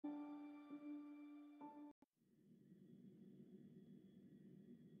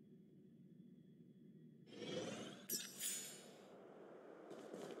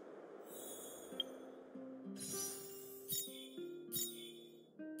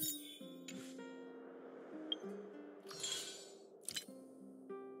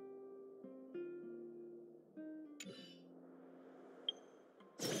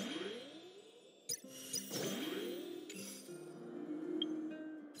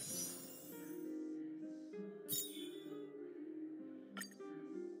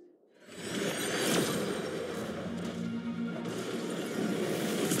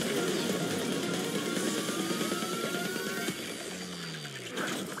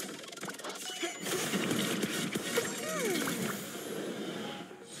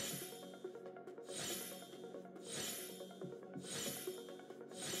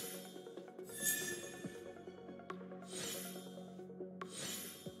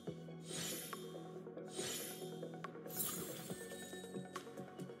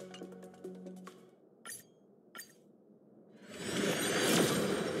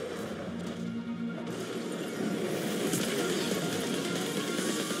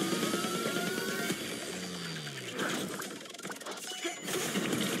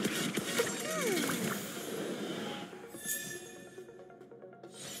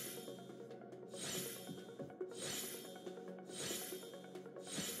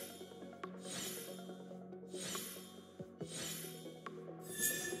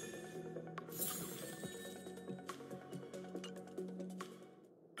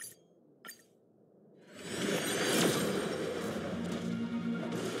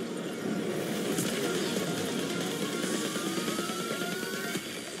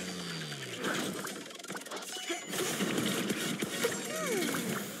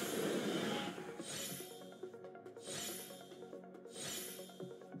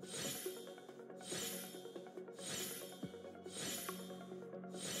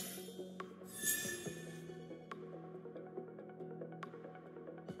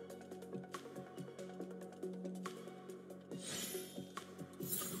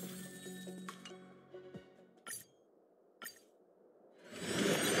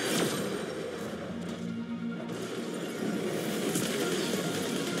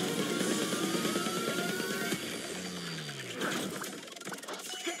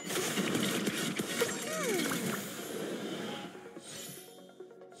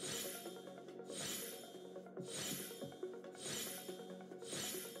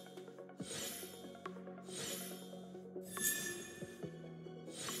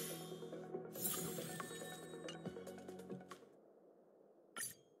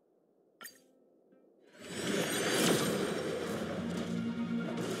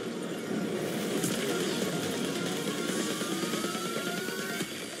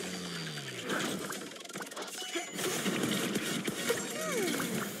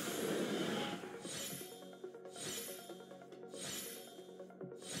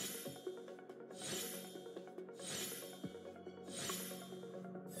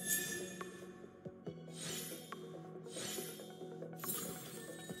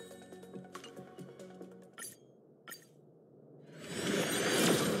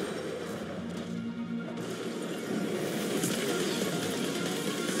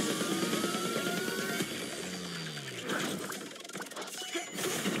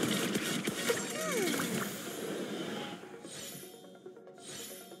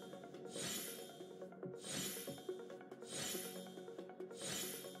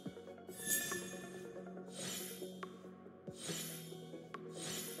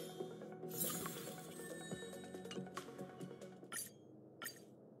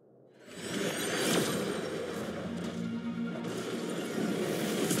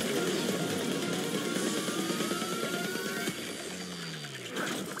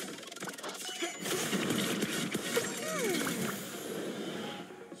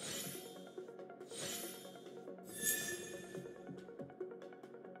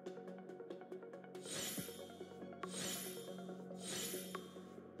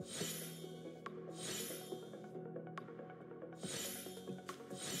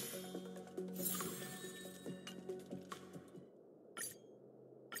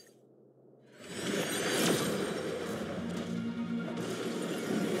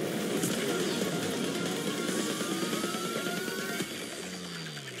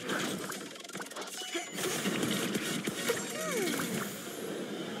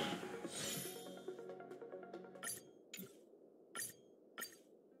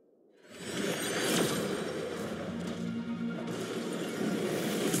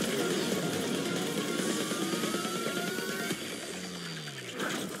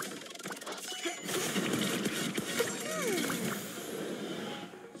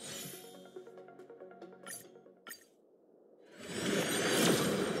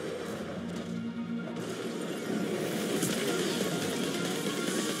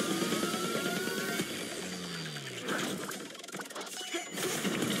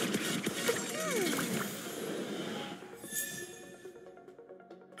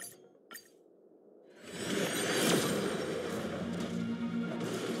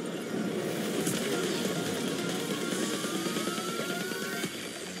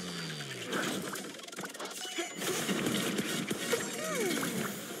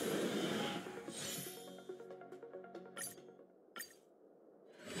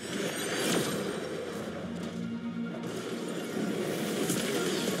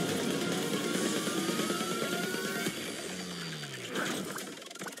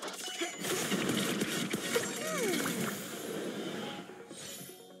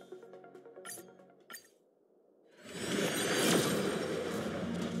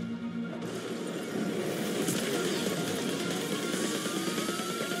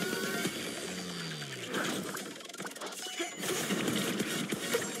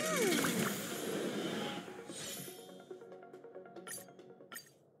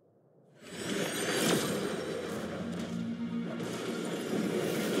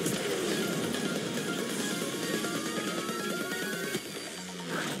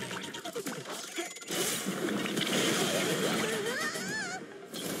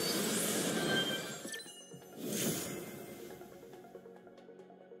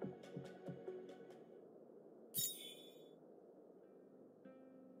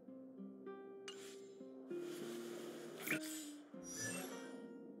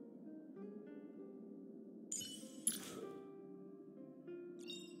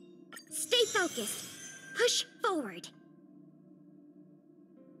focused. Push forward.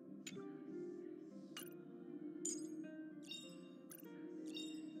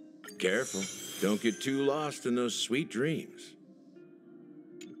 Careful. Don't get too lost in those sweet dreams.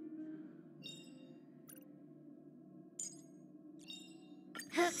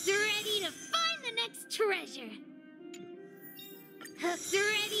 Hook's ready to find the next treasure. Hook's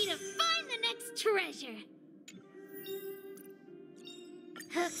ready to find the next treasure.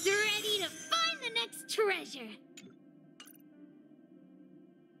 Hook's ready to find the next treasure.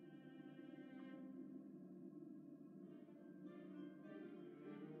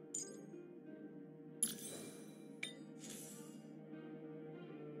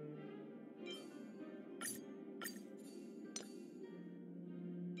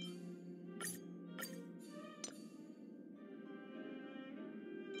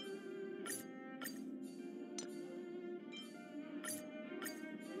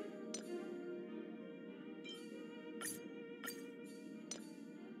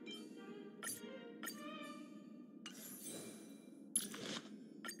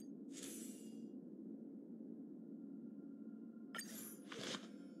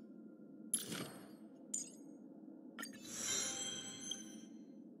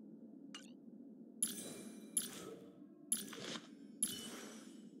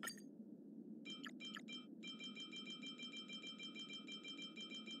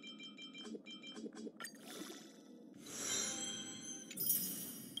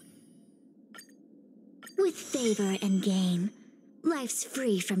 With favor and gain, life's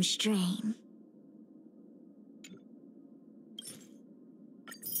free from strain.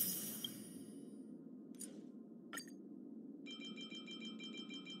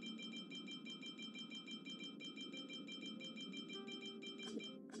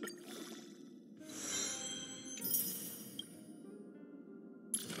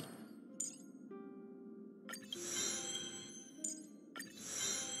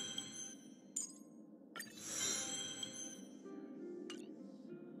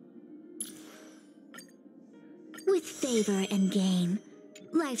 With favor and gain,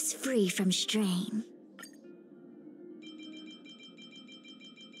 life's free from strain.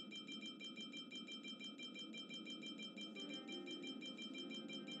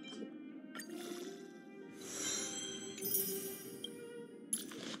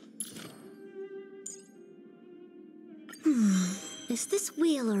 Is this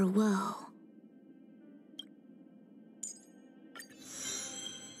weal or woe?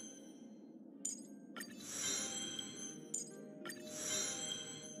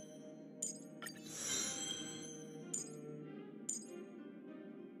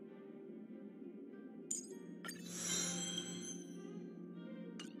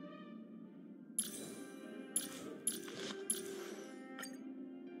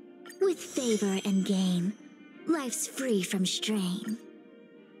 With favor and gain, life's free from strain.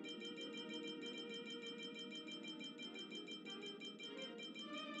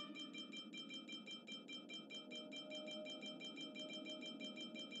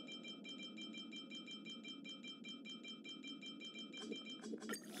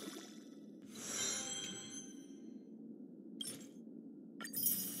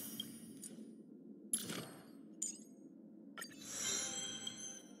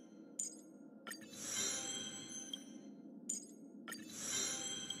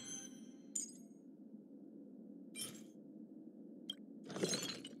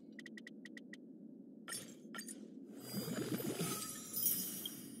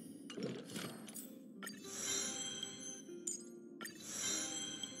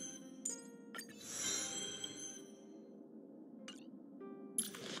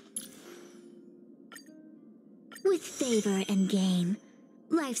 With favor and gain,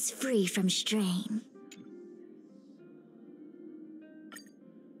 life's free from strain.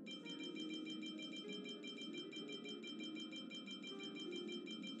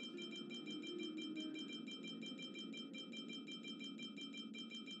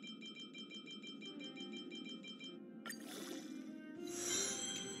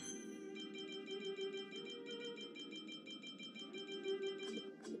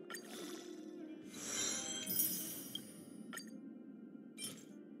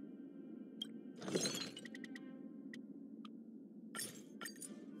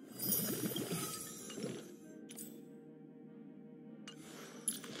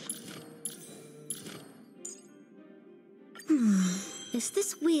 Is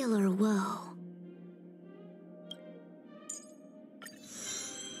this weal or woe?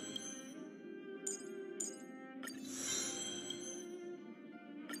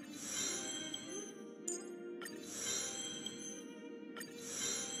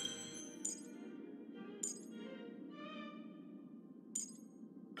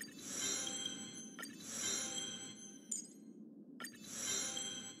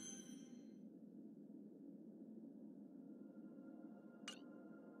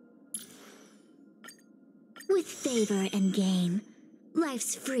 With favor and gain,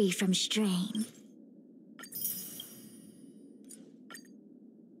 life's free from strain.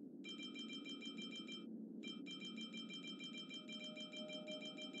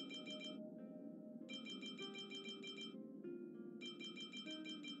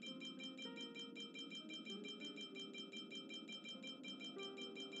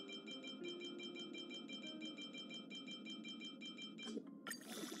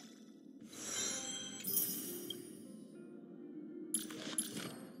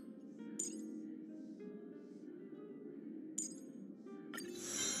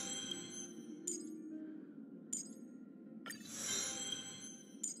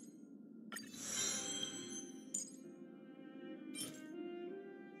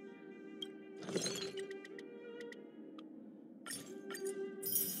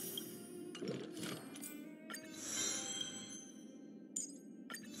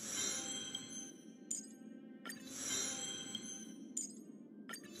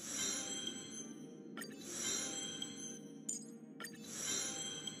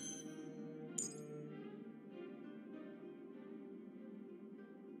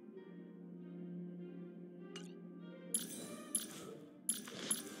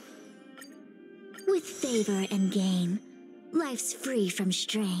 With favor and gain, life's free from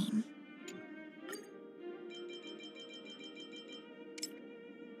strain.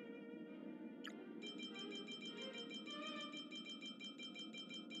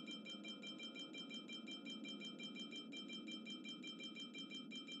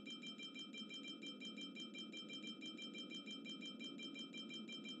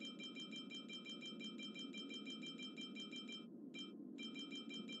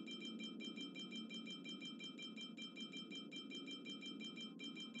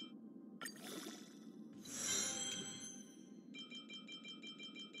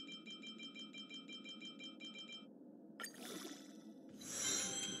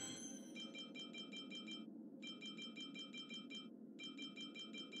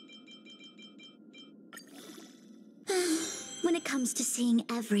 When it comes to seeing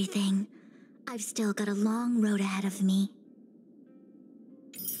everything, I've still got a long road ahead of me.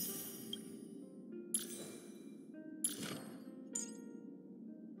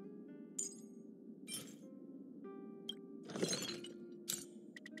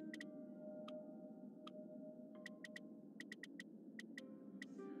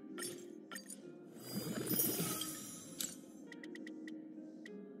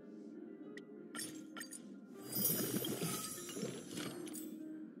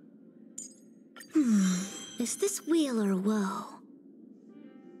 Is this weal or woe?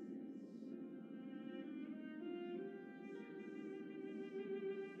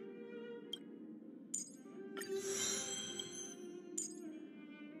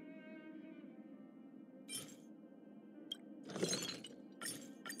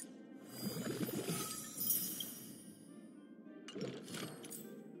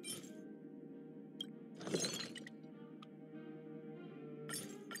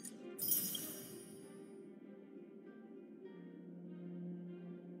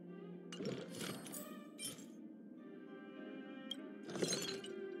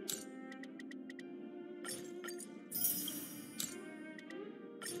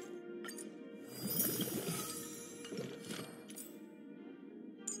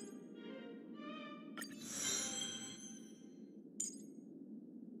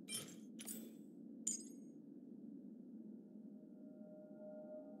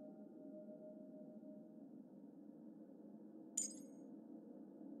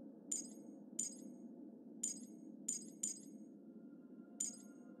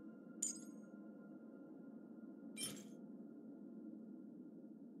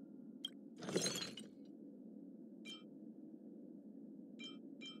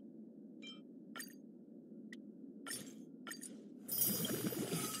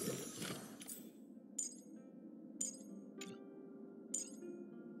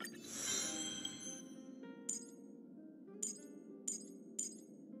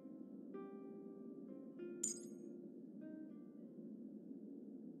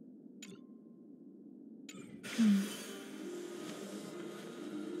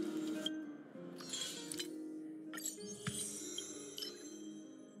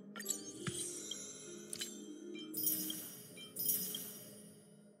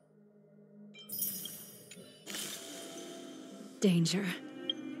 Danger.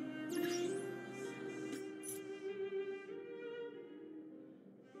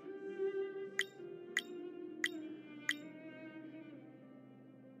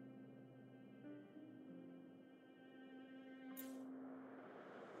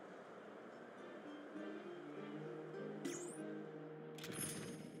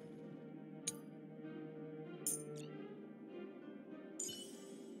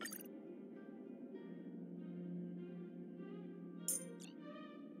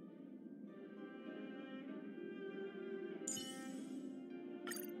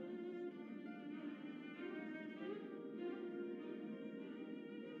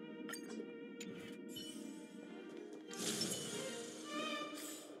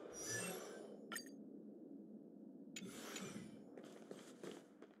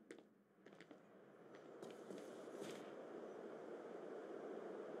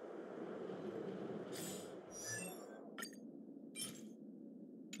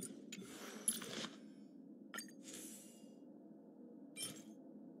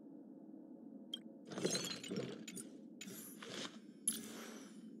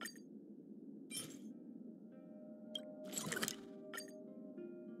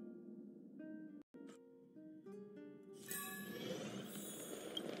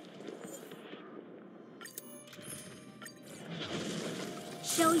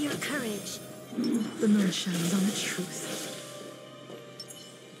 Show your courage. The moon shines on the truth.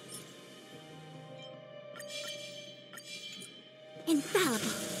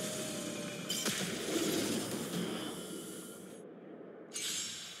 Infallible.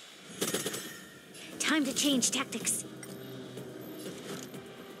 Time to change tactics.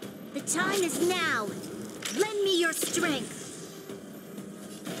 The time is now. Lend me your strength.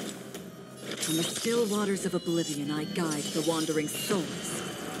 From the still waters of oblivion, I guide the wandering souls.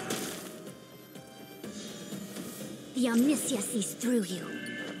 The omniscia sees through you.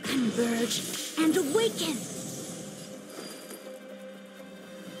 Converge and awaken.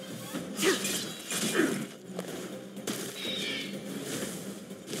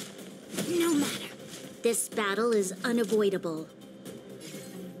 No matter. This battle is unavoidable.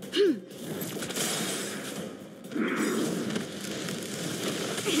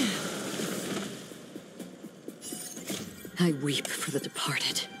 I weep for the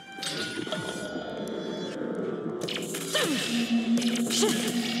departed.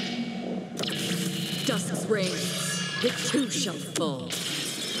 Dusk's reign, it too shall fall.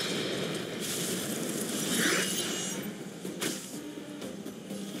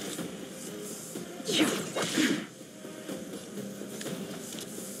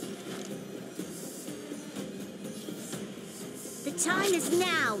 The time is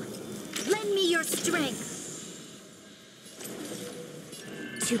now. Lend me your strength.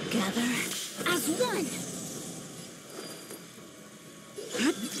 Together as one.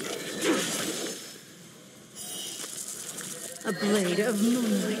 A blade of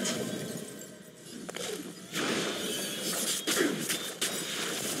moonlight.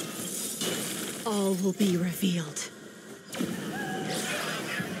 All will be revealed.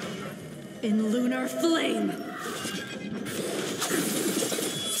 In lunar flame.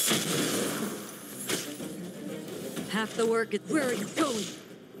 Half the work is where it's going.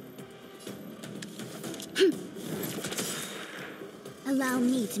 Allow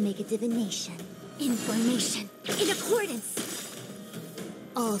me to make a divination. Information. In accordance.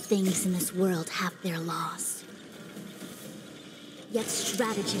 All things in this world have their laws. Yet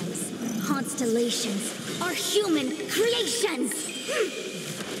stratagems, constellations, are human creations!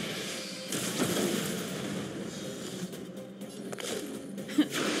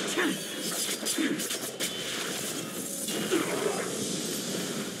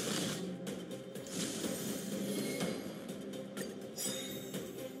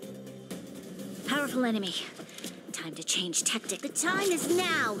 Powerful enemy. Time to change tactic. The time is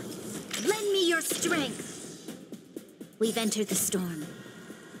now. Lend me your strength. We've entered the storm.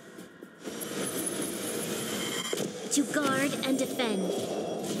 To guard and defend.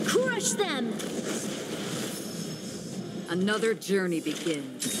 Crush them! Another journey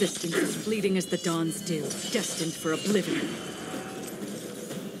begins. Existence as fleeting as the dawn's dew, destined for oblivion.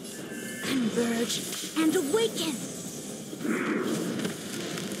 Converge and awaken!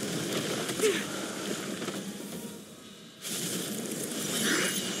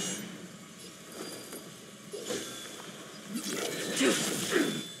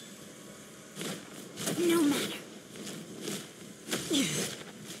 No matter.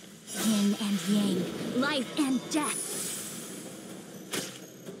 Yin and yang, life and death.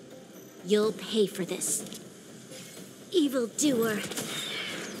 You'll pay for this. Evildoer.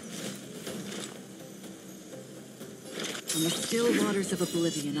 From the still waters of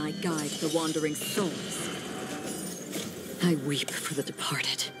oblivion, I guide the wandering souls. I weep for the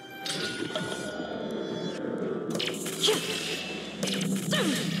departed.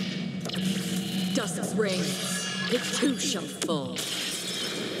 Dusk's reign, it too shall fall.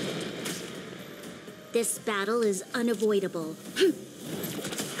 This battle is unavoidable.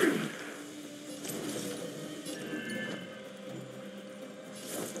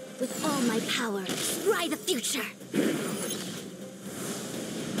 With all my power, try the future.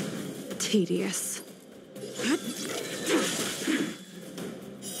 Tedious.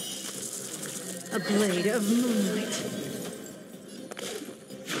 A blade of moonlight.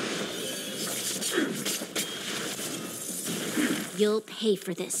 You'll pay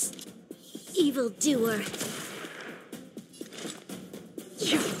for this. Evildoer.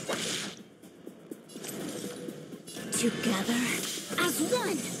 Together as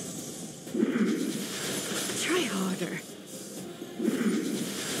one. Try harder.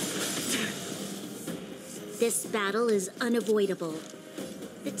 This battle is unavoidable.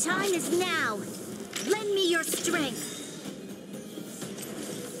 The time is now. Lend me your strength.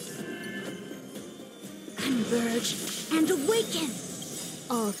 Converge and awaken.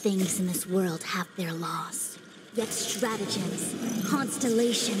 All things in this world have their laws. Yet stratagems,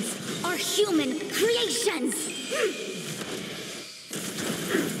 constellations, are human creations!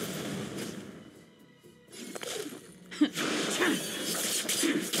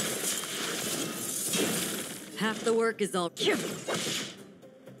 The work is all...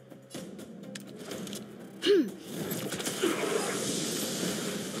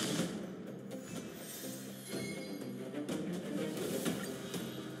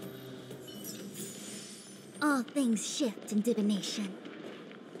 All things shift in divination.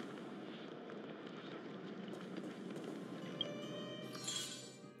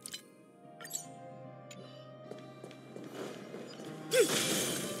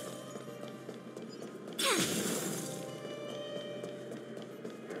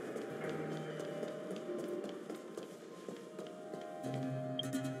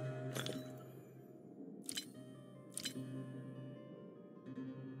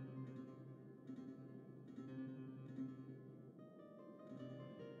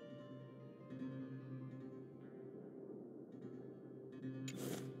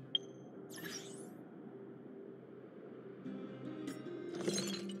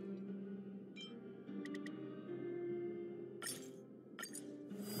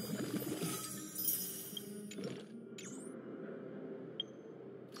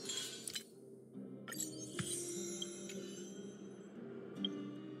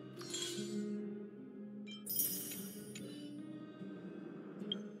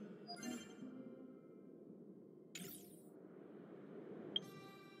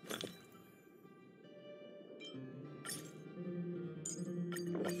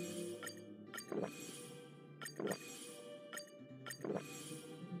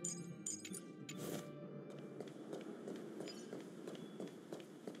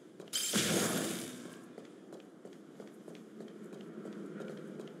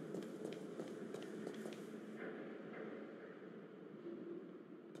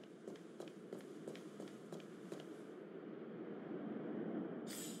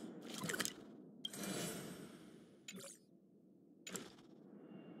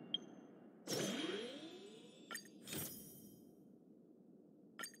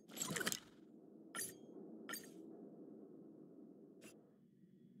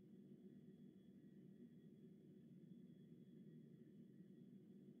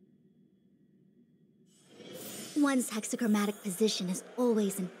 One's hexachromatic position is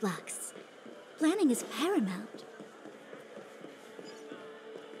always in flux. Planning is paramount.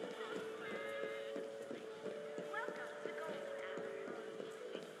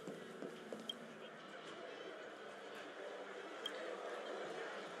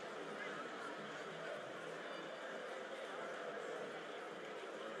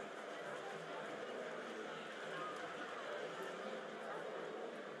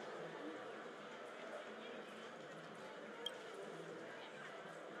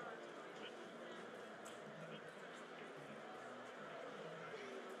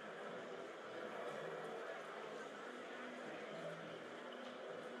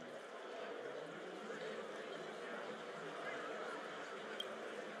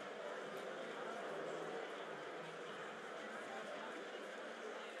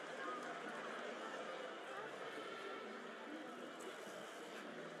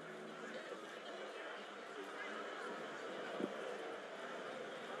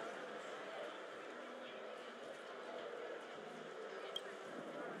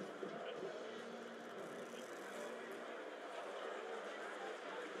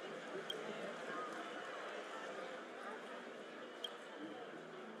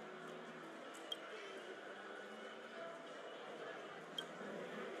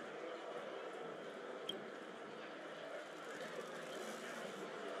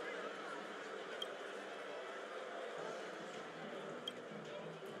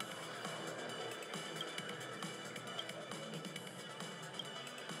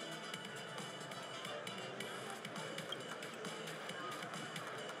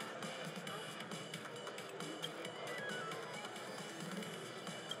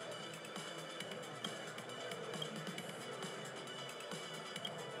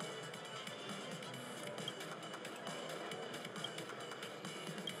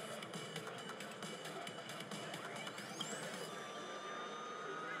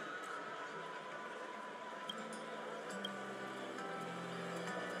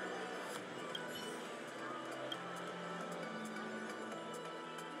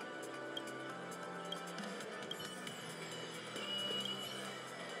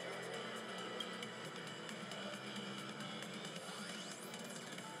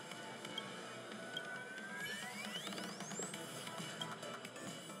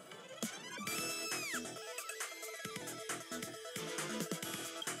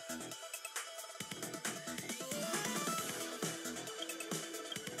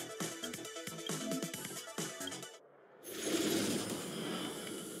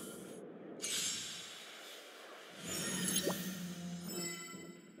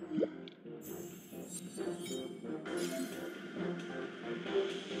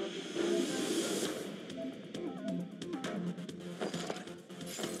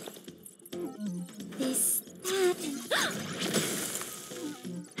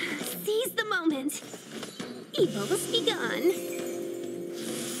 moment. Evils be gone.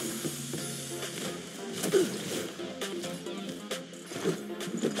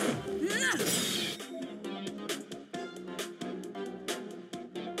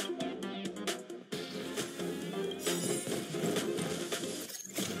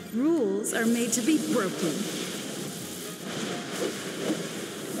 Rules are made to be broken.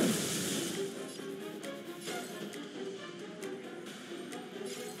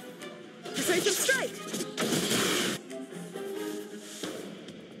 Decisive strike!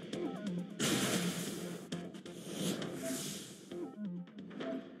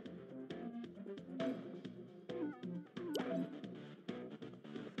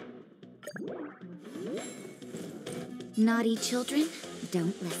 Naughty children,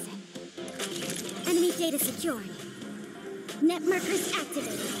 don't listen. Enemy data secured. Net markers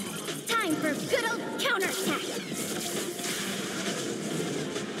activated. Time for good old counterattack.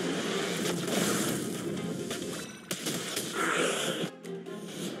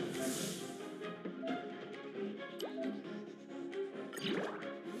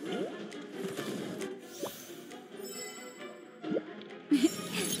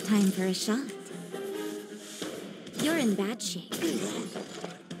 Time for a shot. You're in bad shape.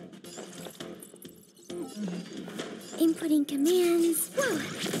 Inputting commands. Whoa.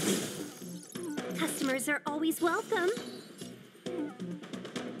 Customers are always welcome.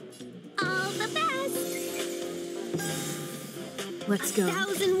 All the best. Let's go.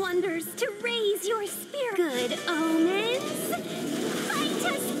 1,000 wonders to raise your spirit. Good omens. Fight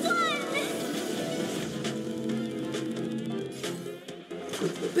us one.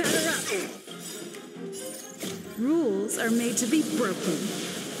 Batter up! Rules are made to be broken.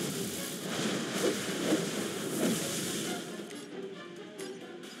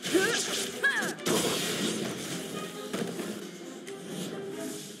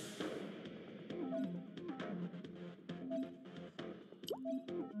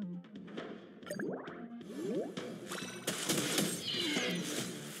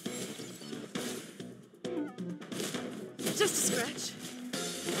 Just a scratch.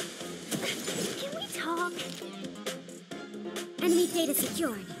 Can we talk? Enemy data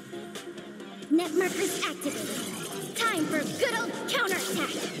secured. Net markers activated. Time for good old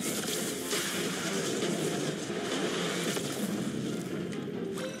counterattack.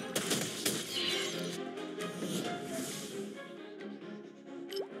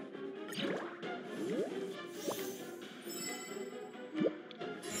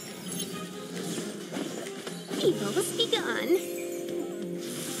 Evils be gone.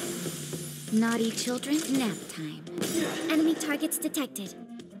 Naughty children, nap time. Enemy targets detected.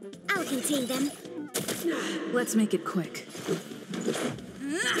 I'll contain them. Let's make it quick.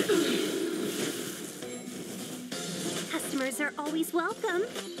 Customers are always welcome.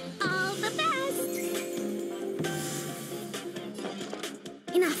 All the best.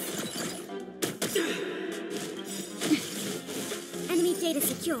 Enough. Enemy data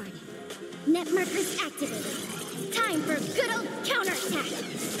secured. Net markers activated. Time for good old counterattack.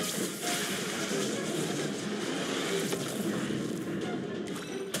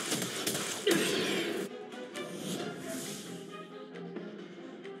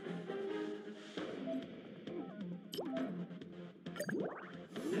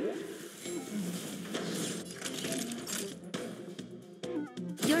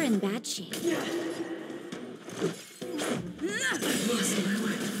 You're in bad shape.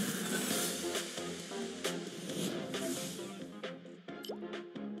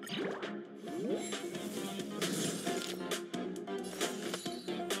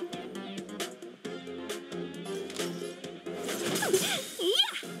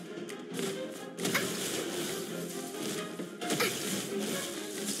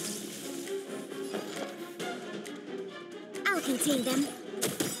 I'll contain them.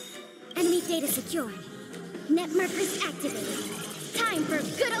 Enemy data secured. Net markers activated. Time for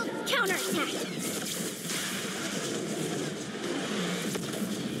good old counterattack.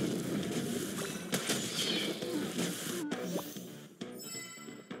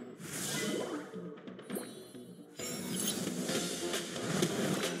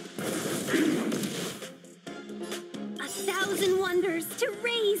 A 1,000 wonders to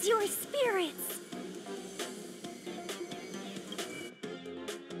raise your spirits.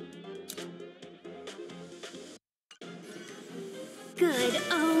 Good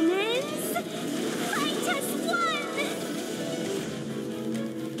omens. Fight us one.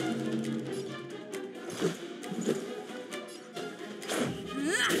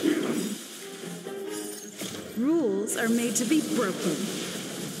 Rules are made to be broken.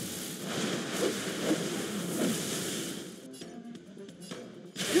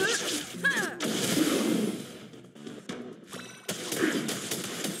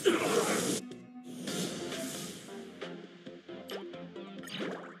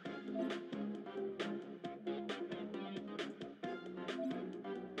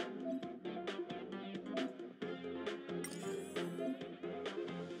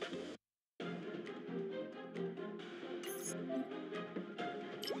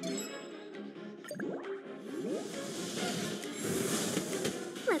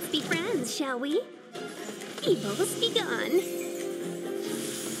 be friends, shall we? Evils be gone.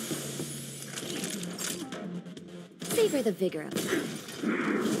 Savor the vigor of it.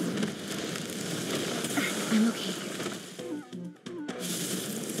 I'm okay.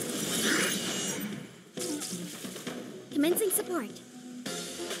 Commencing support.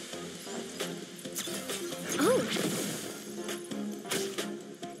 Oh!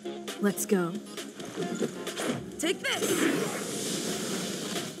 Let's go. Take this!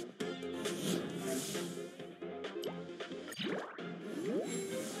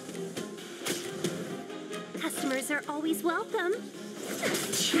 Customers are always welcome.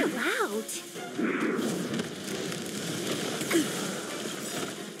 Chill out.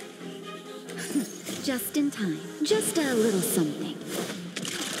 Just in time. Just a little something.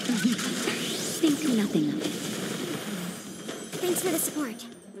 Think nothing of it. Thanks for the support.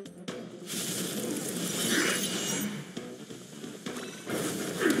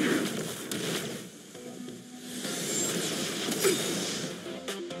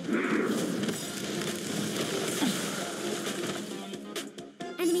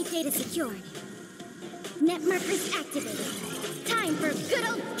 Enemy data secured. Net markers activated. Time for good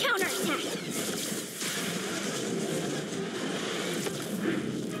old counterattack.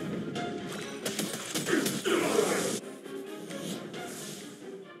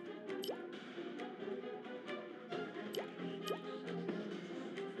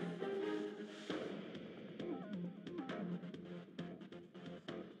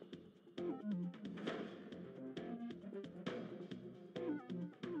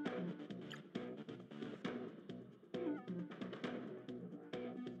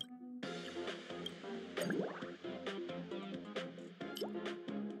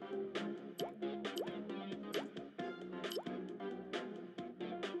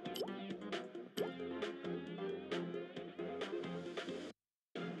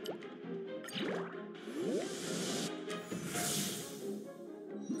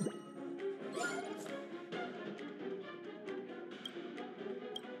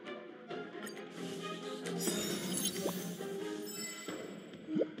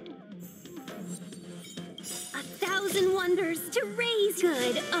 Wonders to raise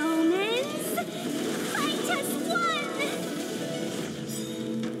good omens. I just won!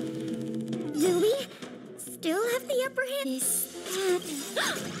 Do we still have the upper hand?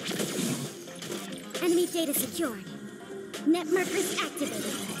 Enemy data secured. Net markers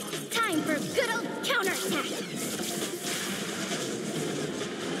activated. Time for good old counterattack.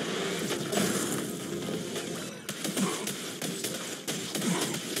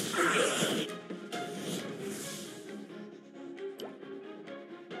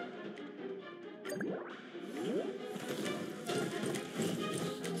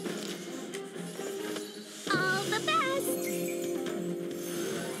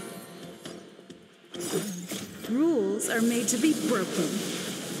 Rules are made to be broken.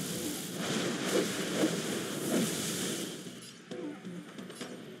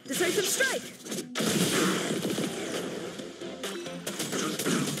 Decisive strike!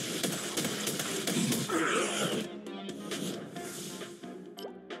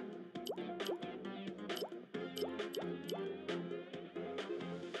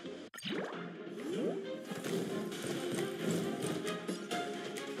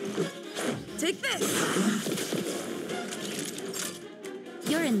 Take this!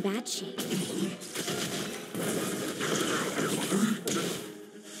 You're in bad shape.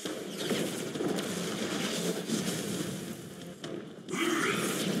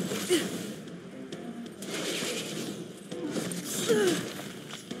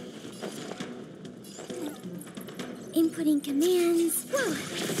 Inputting commands. Whoa.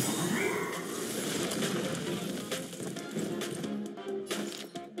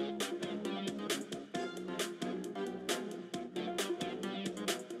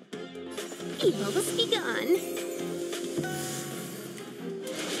 Evil must be gone.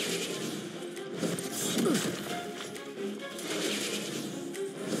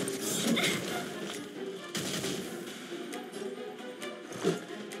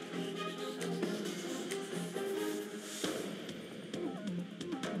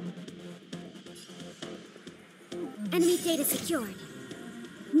 Enemy data secured.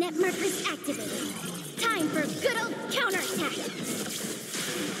 Net markers activated. Time for good old counterattack.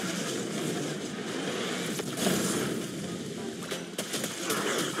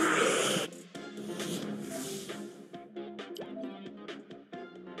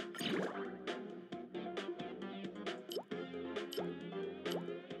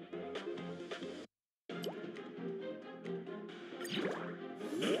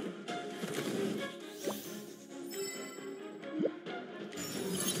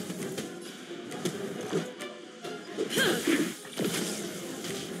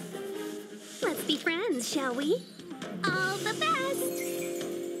 hands, shall we? All the best!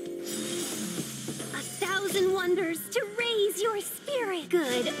 1,000 wonders to raise your spirit.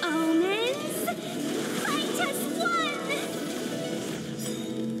 Good omens! Fight us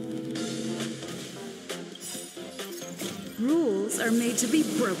one! Rules are made to be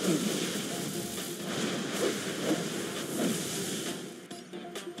broken.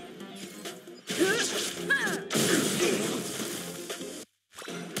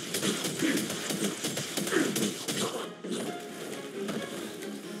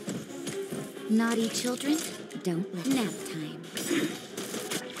 Naughty children, don't let nap time.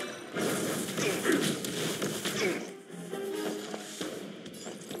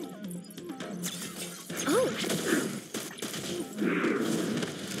 Oh!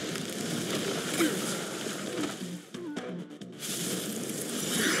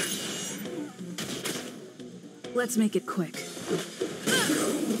 Let's make it quick.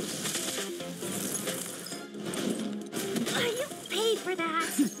 You paid for that!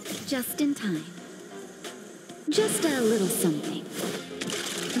 Just in time. Just a little something.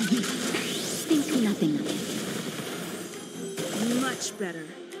 Think nothing of it. Much better.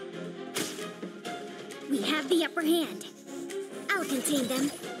 We have the upper hand. I'll contain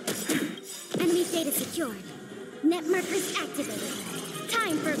them. Enemy data secured. Net markers activated.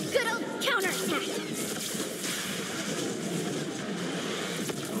 Time for good old counterattack!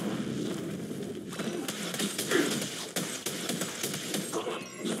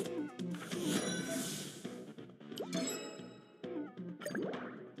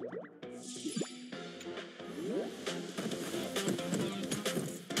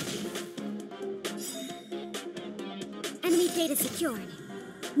 Enemy data secured.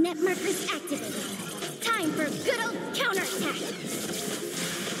 Net markers activated. Time for good old counterattack!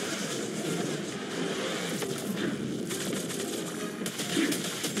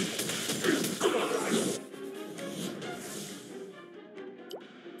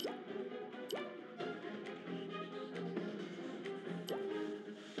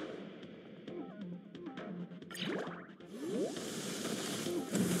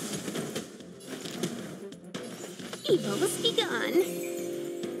 Evil was begun.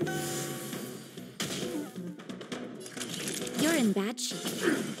 You're in bad shape.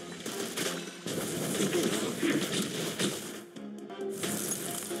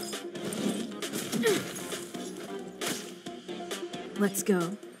 Let's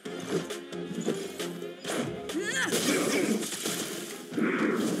go.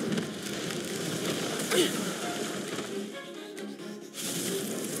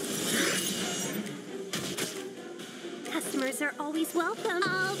 Customers are always welcome.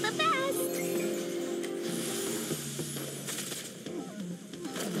 All the best!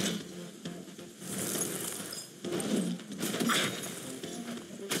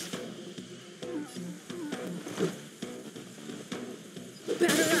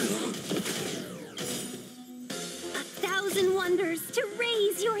 Batter up! 1,000 wonders to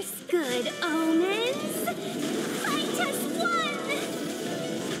raise your good omens! Fight us one!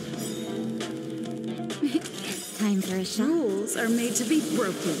 Time for a shot. Rules are made to be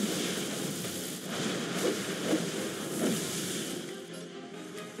broken.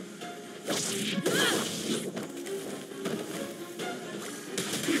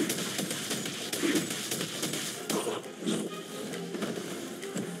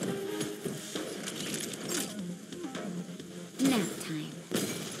 Nap time.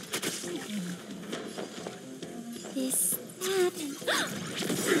 This happened.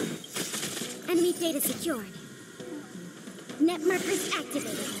 Enemy data secured. Net markers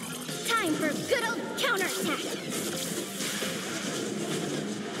activated. Time for good old counterattack!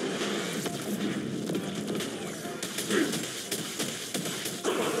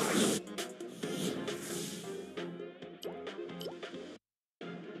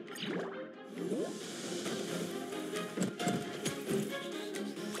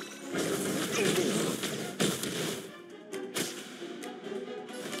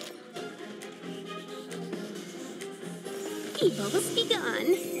 Evil was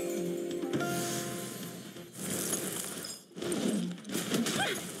begun.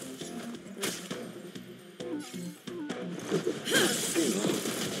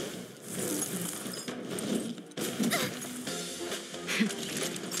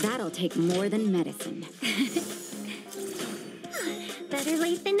 That'll take more than medicine. Better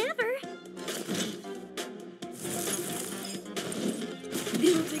late than never.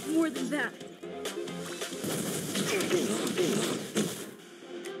 It'll take more than that.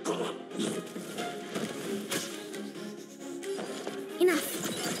 Enough.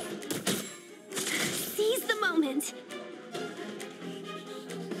 Seize the moment.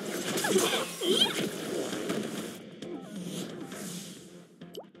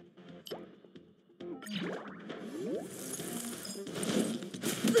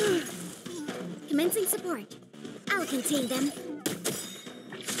 Commencing support. I'll contain them.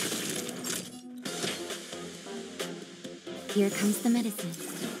 Here comes the medicine.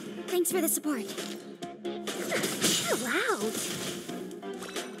 Thanks for the support. Chill out.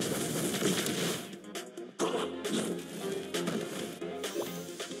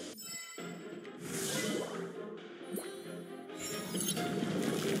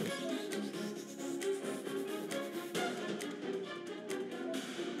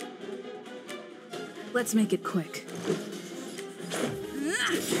 Let's make it quick.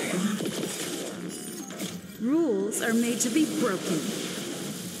 Rules are made to be broken.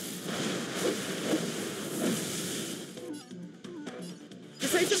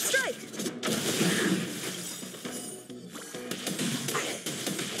 Decisive strike!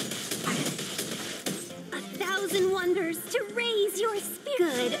 A thousand wonders to raise your spirit.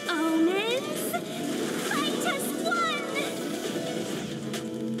 Good omens. Fight us one.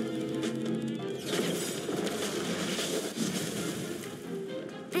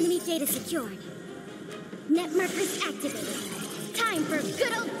 Enemy data secured. Net markers activated. Time for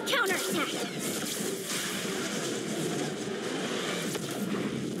good old counterattack.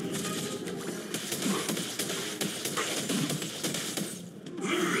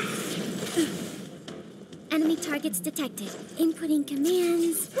 Enemy targets detected. Inputting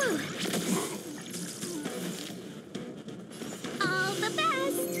commands. Whoa. All the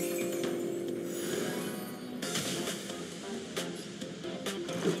best.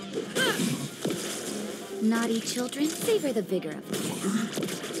 Naughty children, savor the vigor of the day.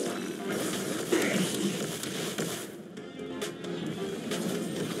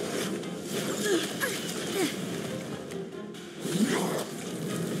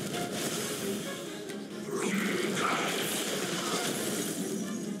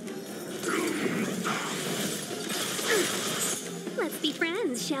 Let's be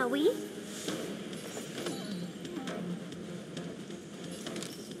friends, shall we?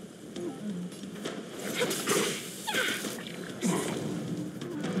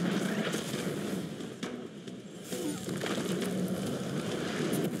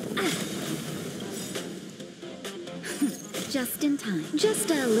 Just in time.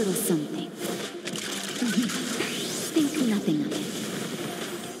 Just a little something. Think nothing of it.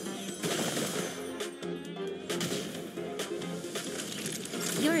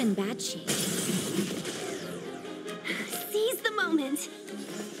 You're in bad shape. Seize the moment.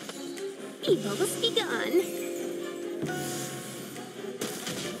 Evil has begun.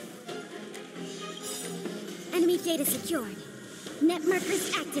 Enemy data secured. Net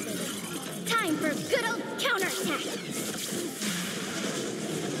markers activated. Time for good old counterattack.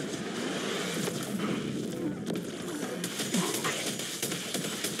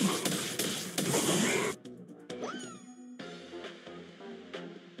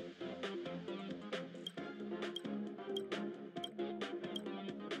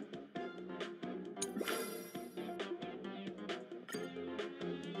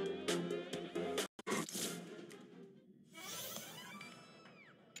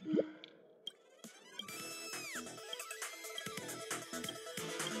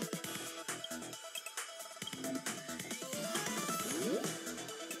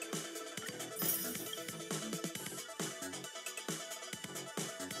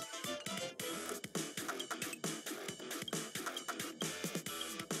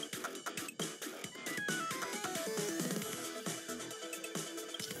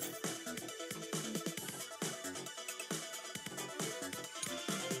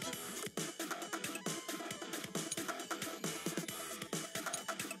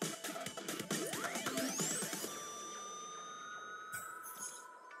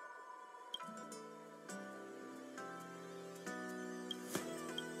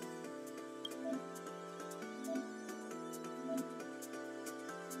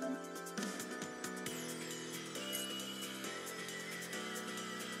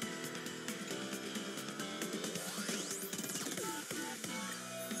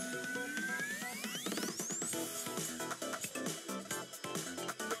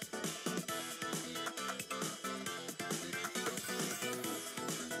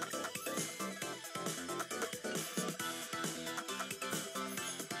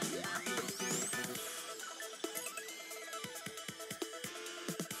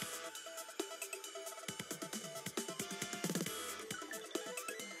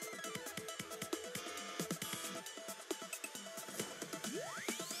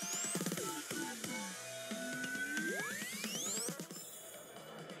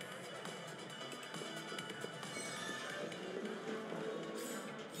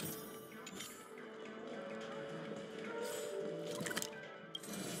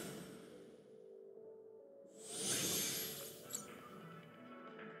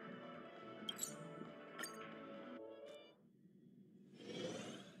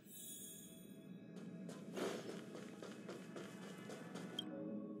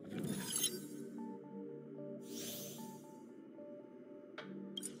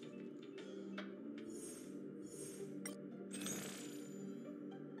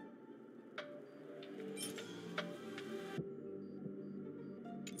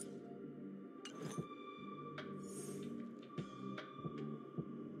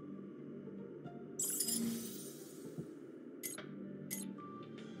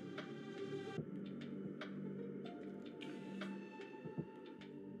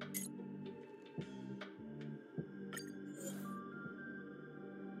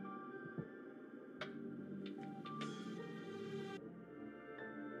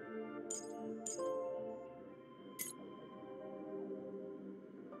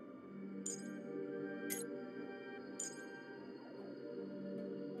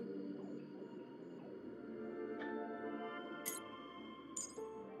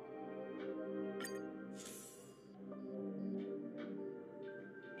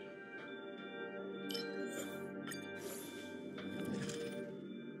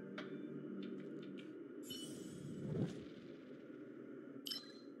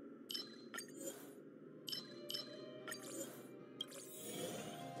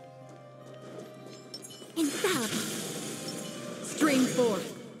 Infallible. Stream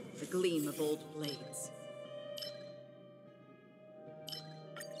forth the gleam of old blades.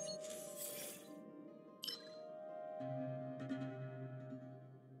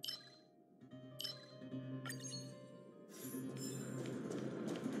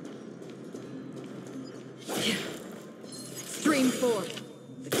 Stream forth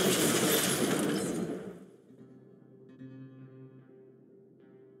the gleam of old blades.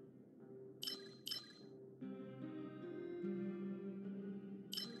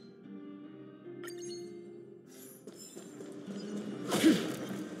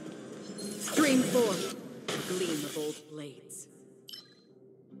 Stream forth the gleam of old blades.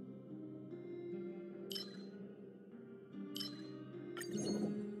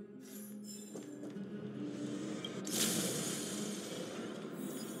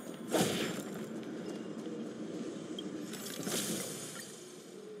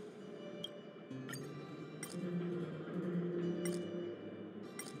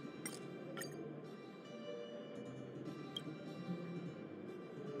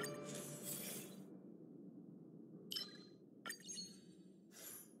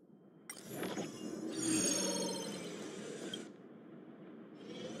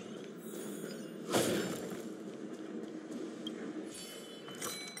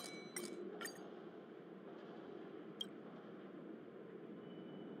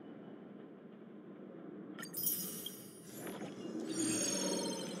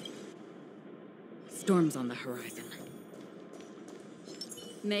 Storms on the horizon.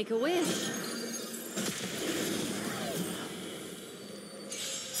 Make a wish.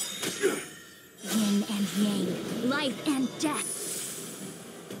 Yin and yang, life and death.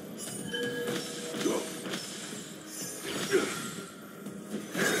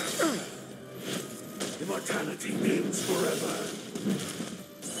 Immortality means forever.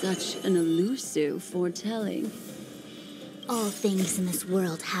 Such an elusive foretelling. All things in this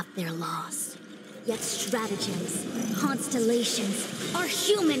world have their laws. Yet stratagems, constellations are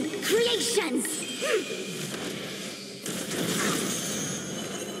human creations!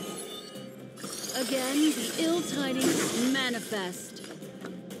 Again, the ill tidings manifest.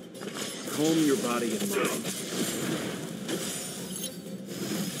 Calm your body and mind.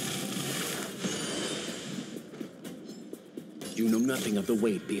 You know nothing of the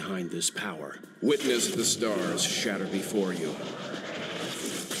weight behind this power. Witness the stars shatter before you.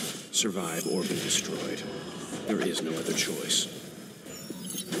 Survive or be destroyed. There is no other choice.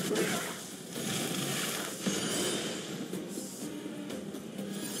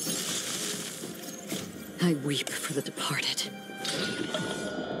 I weep for the departed.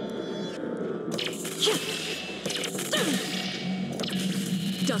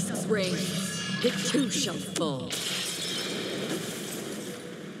 Dusk's reign, it too shall fall.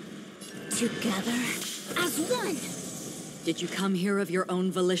 Together as one! Did you come here of your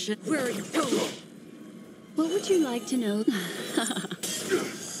own volition? Where are you going? What would you like to know?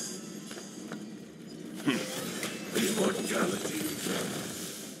 Immortality.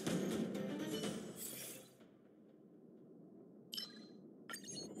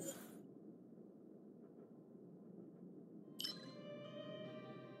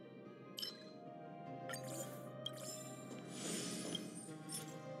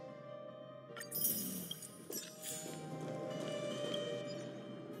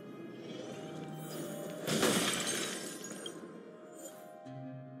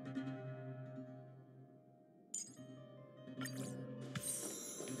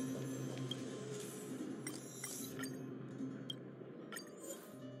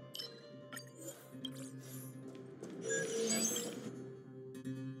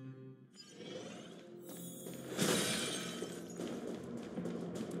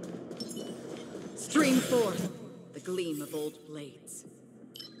 Stream forth the gleam of old blades.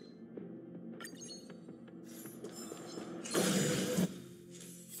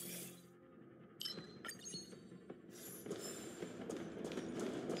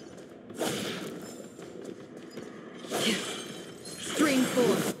 Stream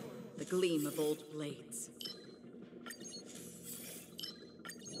forth the gleam of old blades.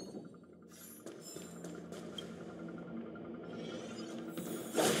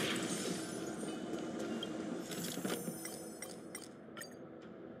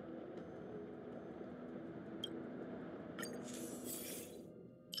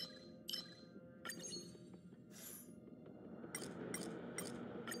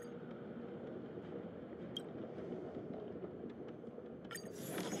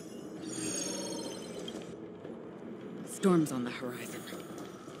 Storms on the horizon.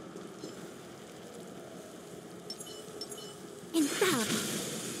 Infallible.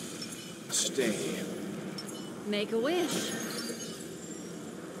 Stay. Make a wish.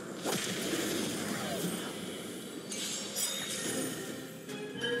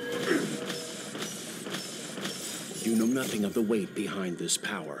 You know nothing of the weight behind this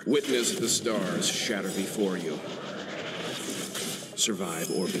power. Witness the stars shatter before you.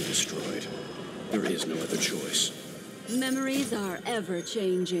 Survive or be destroyed. There is no other choice. Memories are ever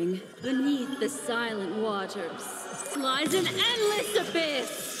changing. Beneath the silent waters lies an endless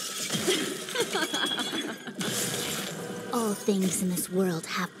abyss. All things in this world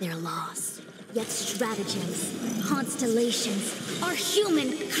have their loss. Yet stratagems, constellations are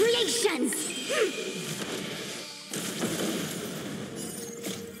human creations!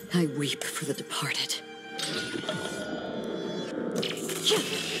 I weep for the departed.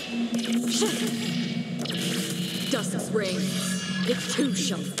 Dusk's reign, it too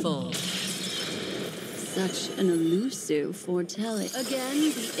shall fall. Such an elusive foretelling.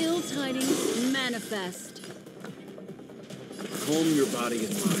 Again, the ill tidings manifest. Calm your body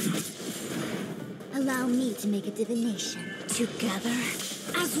and mind. Allow me to make a divination. Together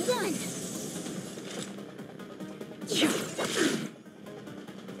as one!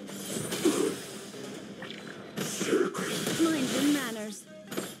 Mind your manners.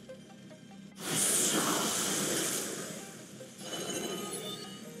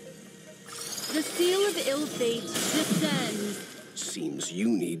 The seal of ill fate descends. Seems you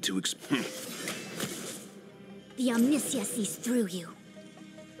need to The omniscia sees through you.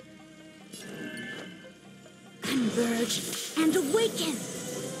 Converge and awaken!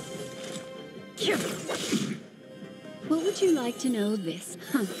 What would you like to know this?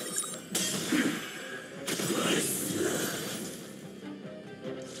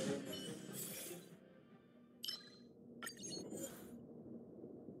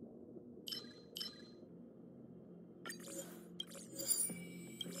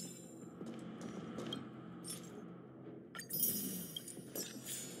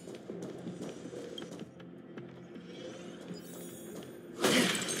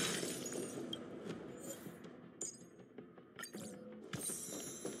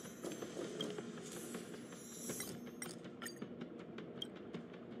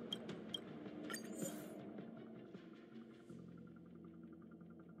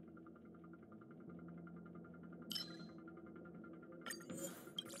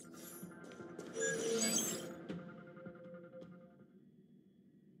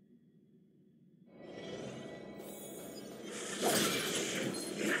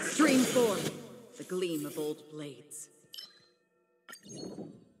 Stream forth, the gleam of old blades.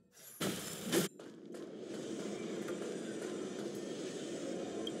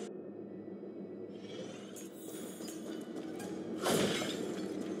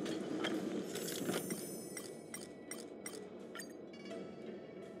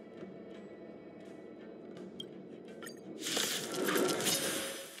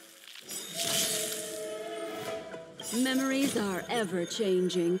 Memories are ever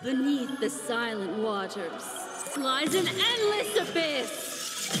changing. Beneath the silent waters lies an endless abyss.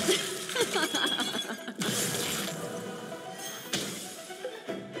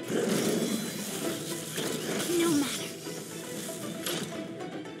 No matter.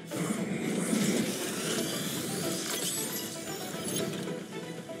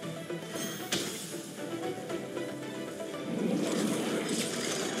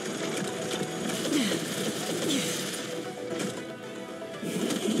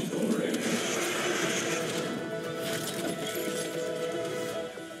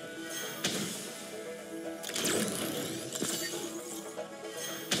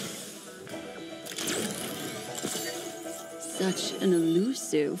 Such an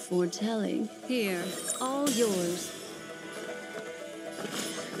elusive foretelling. Here, all yours.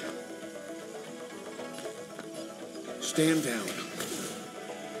 Stand down.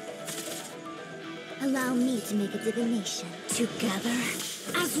 Allow me to make a divination. Together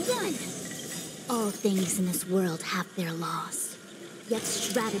as one! All things in this world have their loss. Yet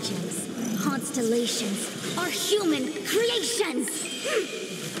stratagems, constellations are human creations!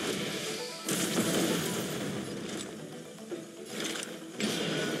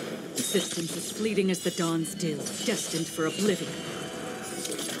 Existence is fleeting as the dawn's dew, destined for oblivion.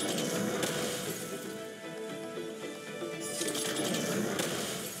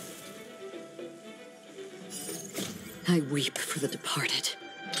 I weep for the departed.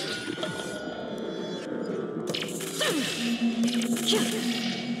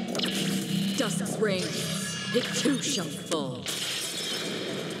 Dusk's reign, it too shall fall.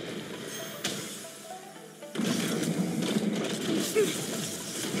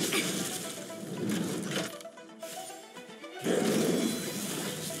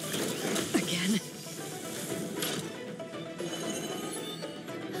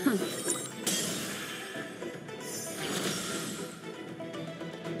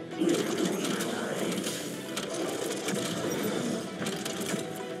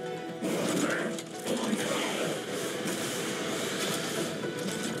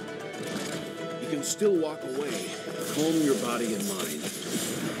 still walk away. Calm your body and mind.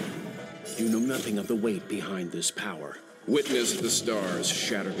 You know nothing of the weight behind this power. Witness the stars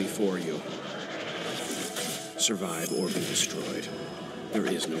shatter before you. Survive or be destroyed. There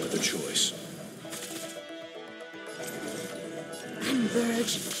is no other choice.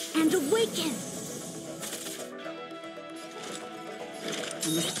 Converge and awaken!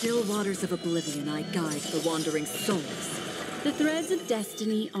 On the still waters of oblivion, I guide the wandering souls. The threads of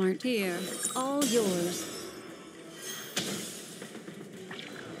destiny aren't here. It's all yours.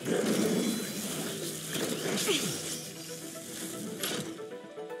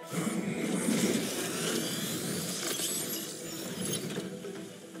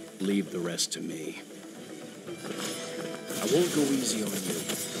 Leave the rest to me. I won't go easy on you.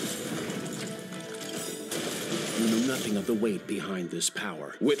 You know nothing of the weight behind this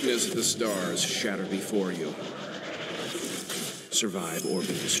power. Witness the stars shatter before you. Survive or be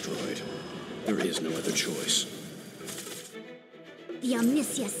destroyed. There is no other choice. The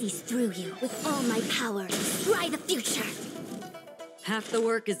Omniscia sees through you. With all my power, try the future! Half the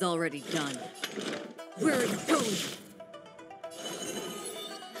work is already done. Where are you going?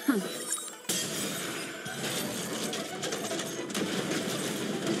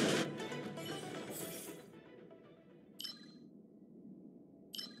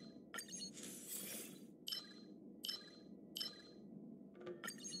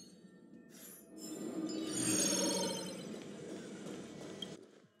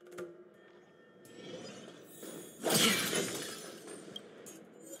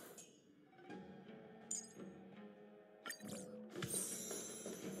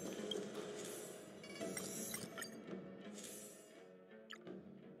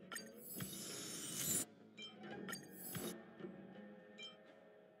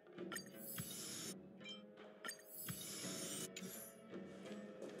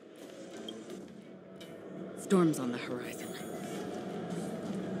 Storm's on the horizon.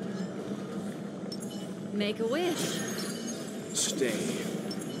 Make a wish. Stay.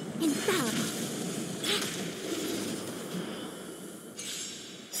 Infallible!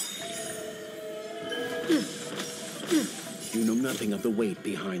 You know nothing of the weight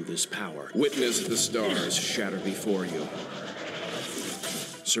behind this power. Witness the stars shatter before you.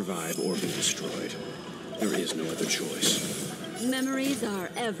 Survive or be destroyed. There is no other choice. Memories are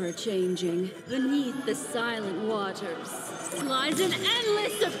ever-changing. Beneath the silent waters lies an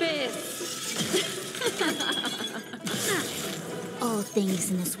endless abyss! All things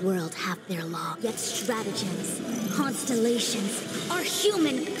in this world have their law, yet stratagems, constellations are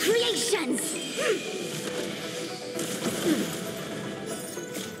human creations!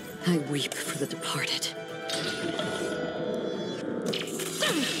 I weep for the departed.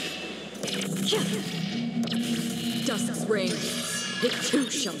 Dusk's reign, it too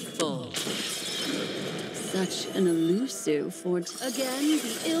shall fall. Such an elusive fortune. Again,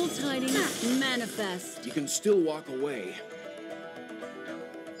 the ill tidings manifest. You can still walk away.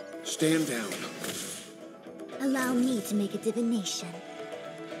 Stand down. Allow me to make a divination.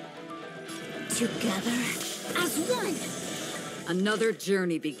 Together as one! Another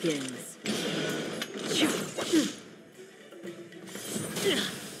journey begins.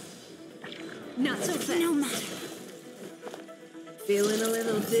 Not so fast. No matter. Feeling a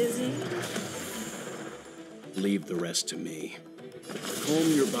little dizzy? Leave the rest to me.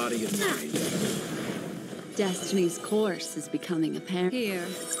 Calm your body and mind. Destiny's course is becoming apparent. Here,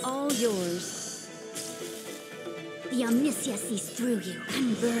 it's all yours. The Omniscia sees through you.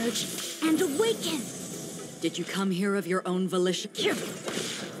 Converge and awaken! Did you come here of your own volition?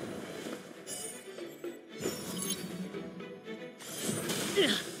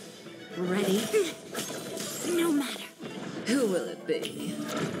 Ready? No matter. Who will it be?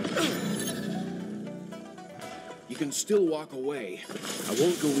 You can still walk away. I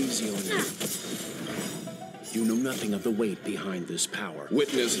won't go easy on you. You know nothing of the weight behind this power.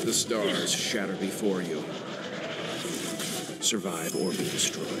 Witness the stars shatter before you. Survive or be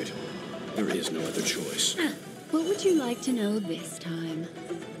destroyed. There is no other choice. What would you like to know this time?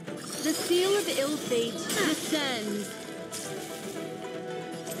 The seal of ill fate descends.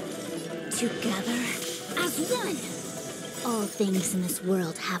 Together as one! All things in this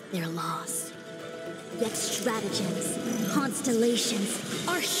world have their laws. Yet stratagems, constellations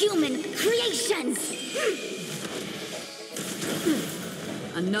are human creations!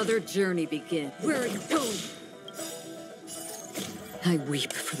 Another journey begins. Where are you going? I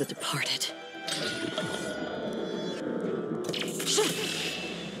weep for the departed.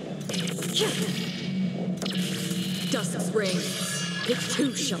 Dusk's reign, it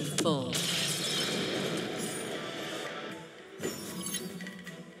too shall fall.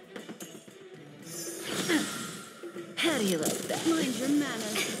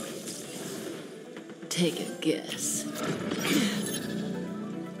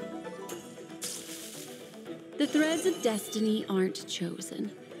 The threads of destiny aren't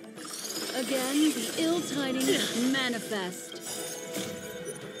chosen. Again, the ill tidings manifest.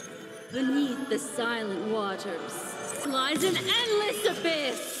 Beneath the silent waters lies an endless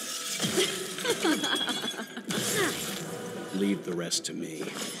abyss! Leave the rest to me.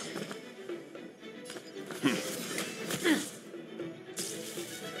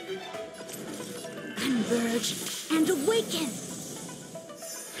 Converge and awaken!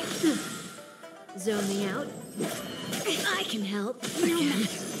 Zone me out. I can help. Again.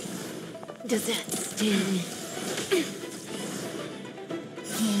 Does that sting?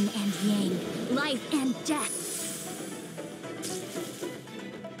 Yin and yang, life and death.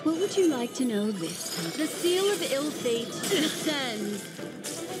 What would you like to know this time? The seal of ill fate descends.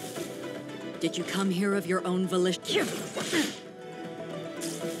 Did you come here of your own volition?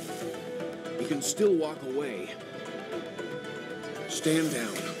 You can still walk away. Stand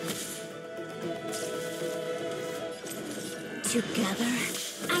down. Together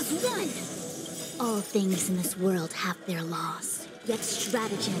as one. All things in this world have their laws. Yet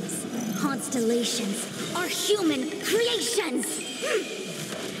stratagems, constellations are human creations!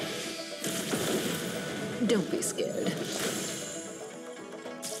 Don't be scared.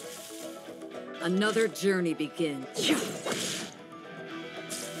 Another journey begins.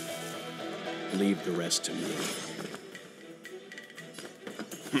 Leave the rest to me.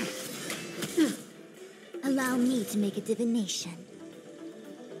 Allow me to make a divination.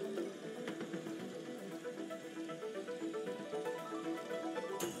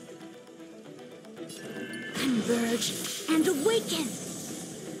 Converge and awaken!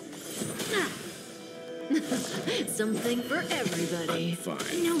 Something for everybody.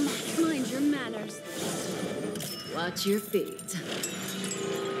 Fine. No matter. Mind your manners. Watch your feet.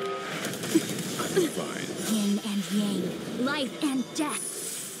 Fine. Yin and yang, life and death.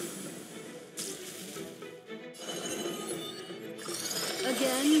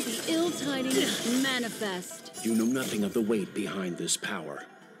 Again, the ill tidings manifest. You know nothing of the weight behind this power.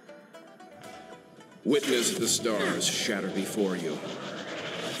 Witness the stars shatter before you.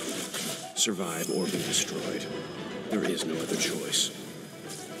 Survive or be destroyed. There is no other choice.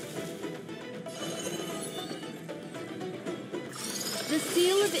 The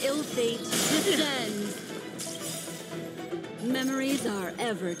seal of ill fate descends. Memories are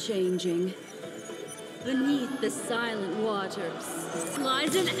ever changing. Beneath the silent waters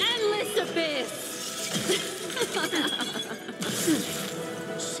lies an endless abyss!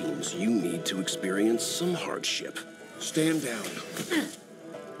 Seems you need to experience some hardship. Stand down.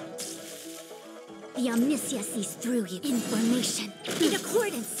 The omniscia sees through you. Information, in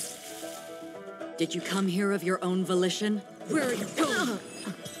accordance. Did you come here of your own volition? Where are you going?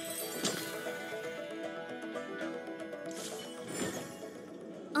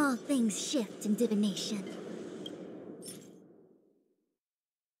 All things shift in divination.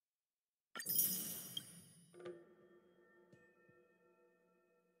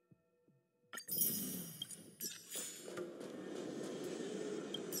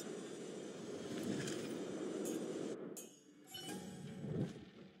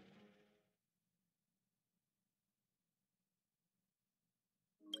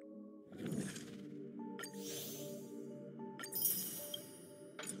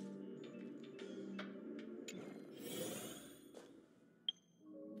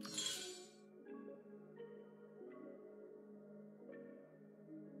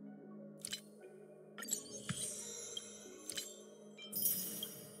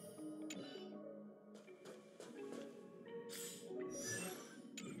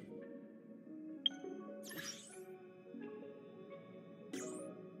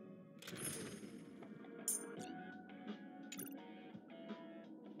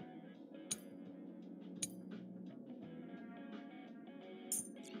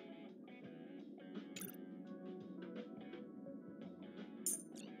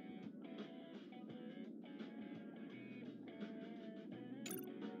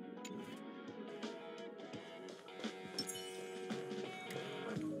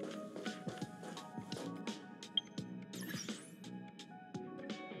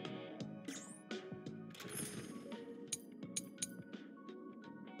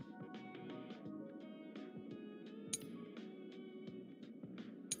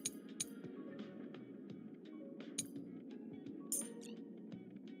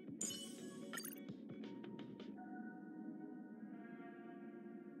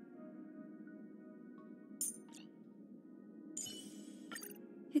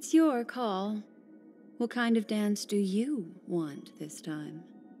 It's your call. What kind of dance do you want this time?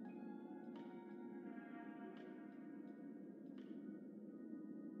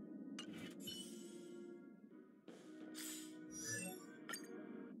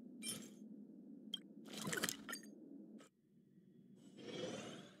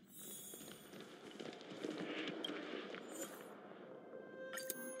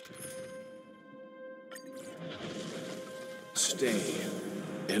 stay.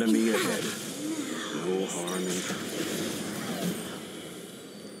 Enemy ahead. No harm in trying.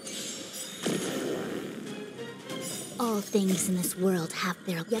 All things in this world have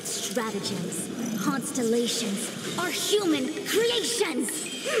their yet stratagems, constellations, are human creations!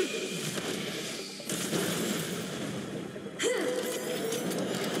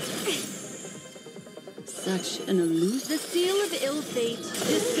 Such an illusion. The seal of ill fate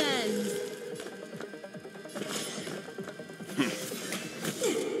descends.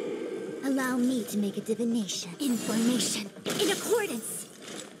 Allow me to make a divination. Information. In accordance.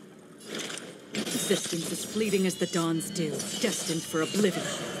 Existence as fleeting as the dawn's dew, destined for oblivion.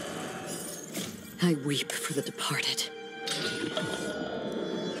 I weep for the departed.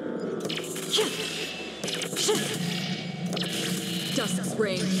 Dusk's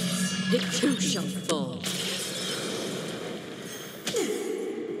reign, it too shall fall.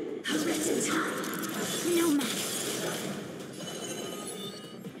 No matter.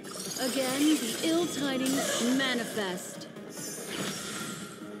 Again, the ill tidings manifest.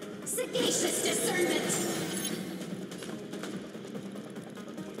 Sagacious discernment.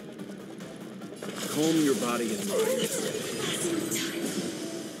 Calm your body and mind.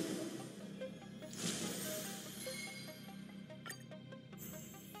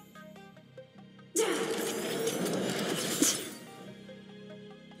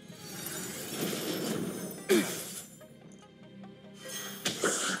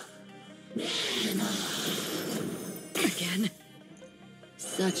 Again?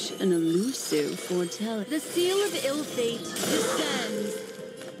 Such an elusive foretelling. The seal of ill fate descends.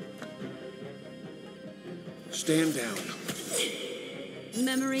 Stand down.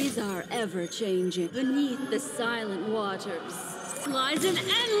 Memories are ever changing. Beneath the silent waters lies an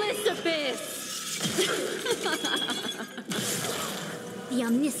endless abyss. The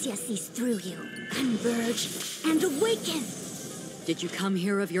Omniscia sees through you. Converge and awaken. Did you come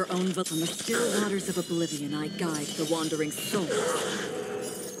here of your own will? From the still waters of oblivion, I guide the wandering souls.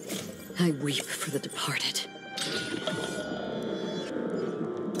 I weep for the departed.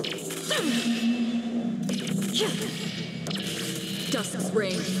 Dusk's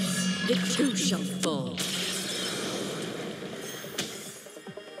reign, it too shall fall.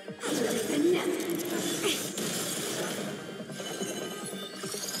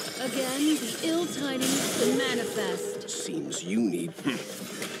 Again, the ill tidings manifest. Seems you need.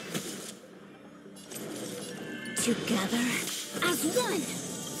 Together as one.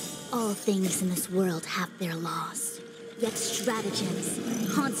 All things in this world have their laws. Yet stratagems,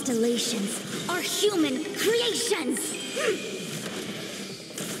 constellations, are human creations!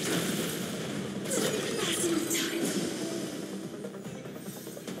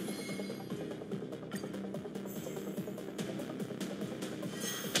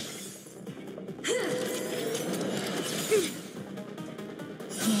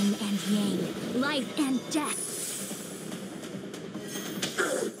 Yin and yang, life and death.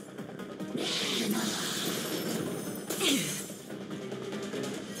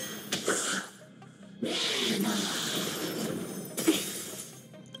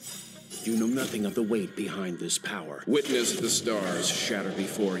 You know nothing of the weight behind this power. Witness the stars shatter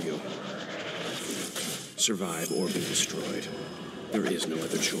before you. Survive or be destroyed. There is no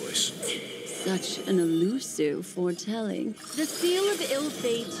other choice. Such an elusive foretelling. The seal of ill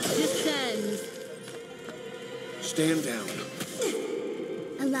fate descends. Stand down.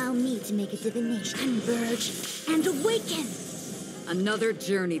 Allow me to make a divination. Converge and awaken! Another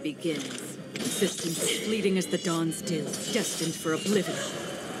journey begins. Existence as fleeting as the dawn's dew, destined for oblivion.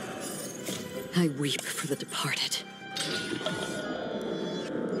 I weep for the departed.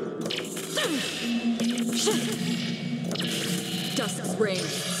 Dusk's reign,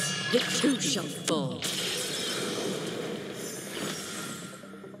 it too shall fall.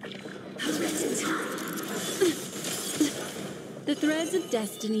 The threads of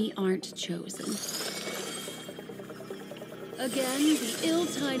destiny aren't chosen. Again, the ill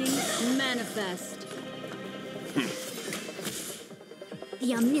tidings manifest.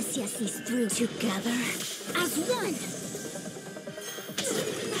 The Omniscia sees through. Together as one.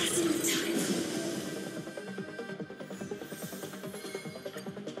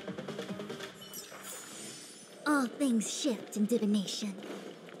 All things shift in divination.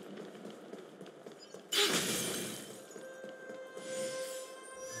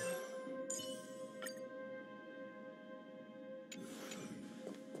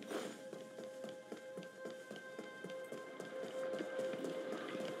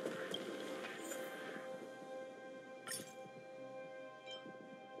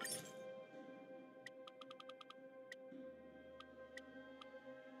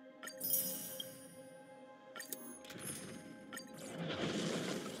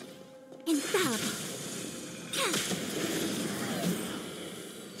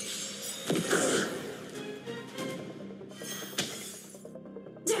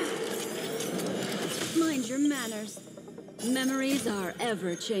 your manners. Memories are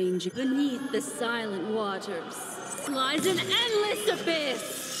ever-changing. Beneath the silent waters lies an endless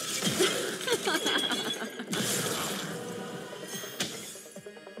abyss!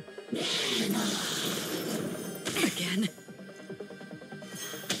 Again?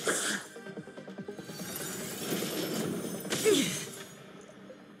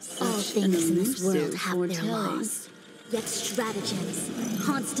 All things in this world elusive have their foretelling. laws. Yet stratagems,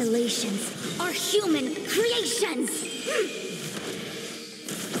 constellations are human creations!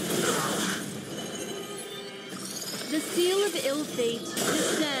 The seal of ill fate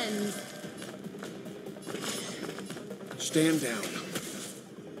descends. Stand down.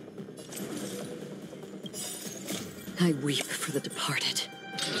 I weep for the departed.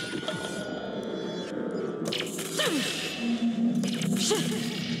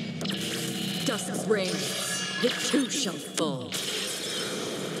 Dusk's reign, it too shall fall.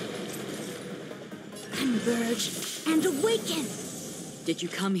 Converge and awaken! Did you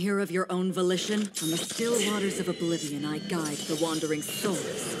come here of your own volition? On the still waters of oblivion, I guide the wandering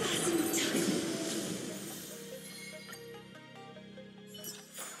souls.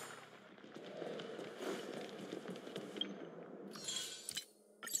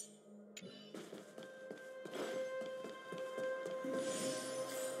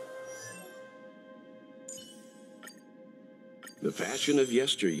 The fashion of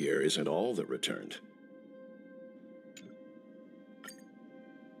yesteryear isn't all that returned.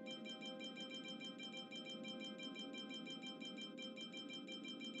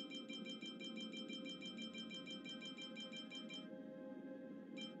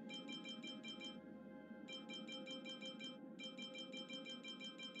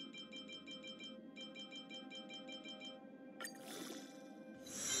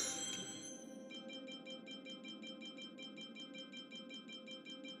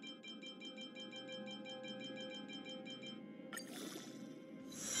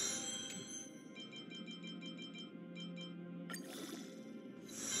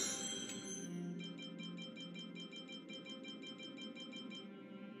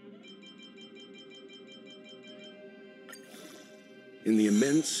 In the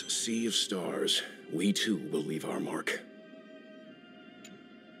immense sea of stars, we too will leave our mark.